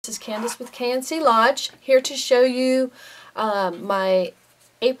is Candace with KNC Lodge, here to show you my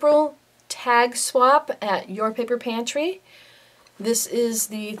April tag swap at Your Paper Pantry. The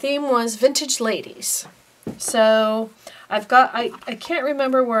theme was Vintage Ladies. So I've got, I can't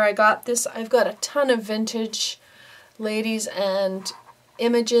remember where I got this. I've got a ton of vintage ladies and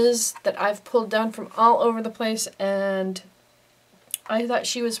images that I've pulled down from all over the place, and I thought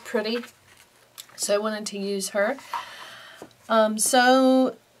she was pretty, so I wanted to use her.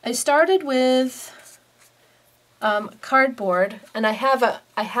 So I started with cardboard, and I have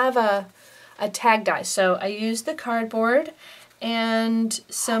a tag die. So I used the cardboard and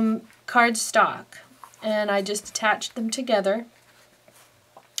some cardstock, and I just attached them together.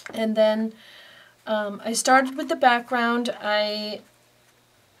 And then I started with the background. I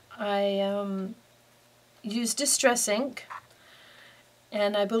used distress ink,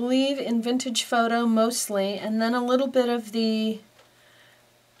 and I believe in Vintage Photo mostly, and then a little bit of the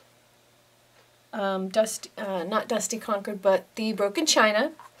not Dusty Concord, but the Broken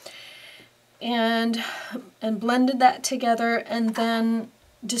China, and blended that together, and then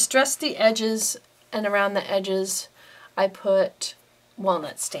distressed the edges, and around the edges I put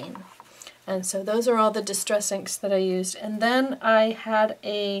walnut stain. And so those are all the distress inks that I used. And then I had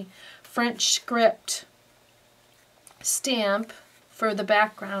a French script stamp for the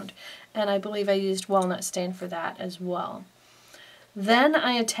background, and I believe I used walnut stain for that as well. Then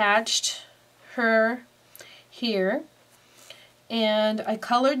I attached her here, and I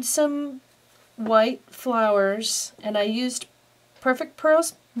colored some white flowers, and I used Perfect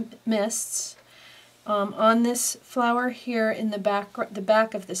Pearls mists on this flower here in the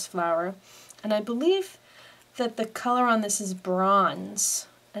back of this flower, and I believe that the color on this is bronze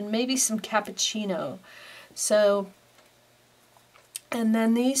and maybe some cappuccino. So, and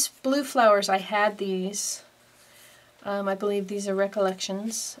then these blue flowers, I had these. I believe these are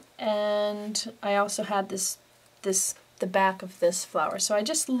Recollections, and I also had the back of this flower. So I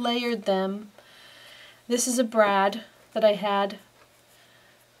just layered them. This is a brad that I had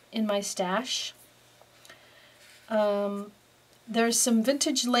in my stash. There's some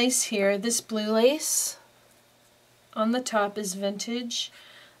vintage lace here. This blue lace on the top is vintage.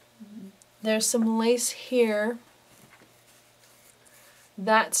 There's some lace here.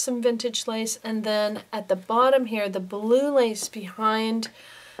 That's some vintage lace, and then at the bottom here, the blue lace behind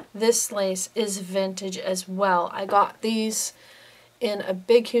this lace is vintage as well. I got these in a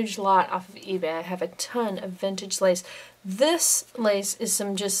big huge lot off of eBay. I have a ton of vintage lace. This lace is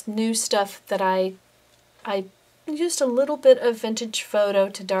some just new stuff that I used a little bit of Vintage Photo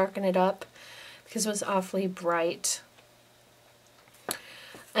to darken it up because it was awfully bright.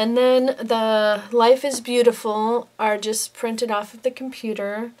 And then the Life is Beautiful are just printed off of the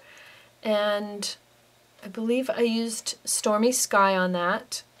computer, and I believe I used Stormy Sky on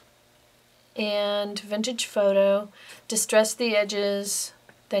that, and Vintage Photo, distressed the edges,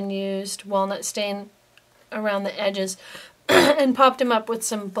 then used walnut stain around the edges, and popped them up with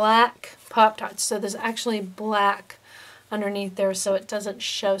some black Pop-Tarts. So there's actually black underneath there, so it doesn't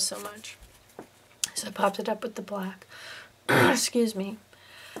show so much. So I popped it up with the black. Excuse me.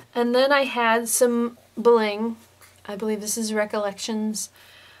 And then I had some bling. I believe this is Recollections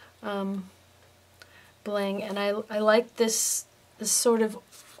bling, and I like this sort of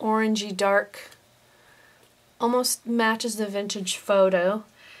orangey dark, almost matches the Vintage Photo.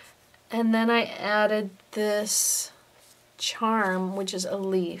 And then I added this charm, which is a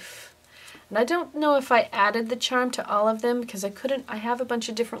leaf. And I don't know if I added the charm to all of them because I have a bunch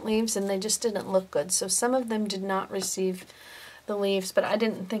of different leaves and they just didn't look good. So some of them did not receive the leaves, but I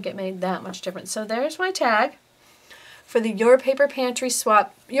didn't think it made that much difference. So there's my tag for the Your Paper Pantry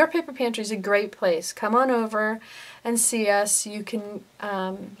swap. Your Paper Pantry is a great place. Come on over and see us. You can,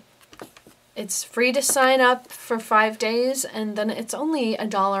 it's free to sign up for 5 days, and then it's only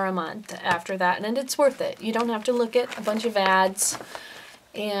 $1 a month after that, and it's worth it. You don't have to look at a bunch of ads,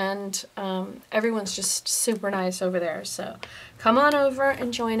 and everyone's just super nice over there. So come on over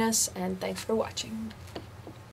and join us, and thanks for watching.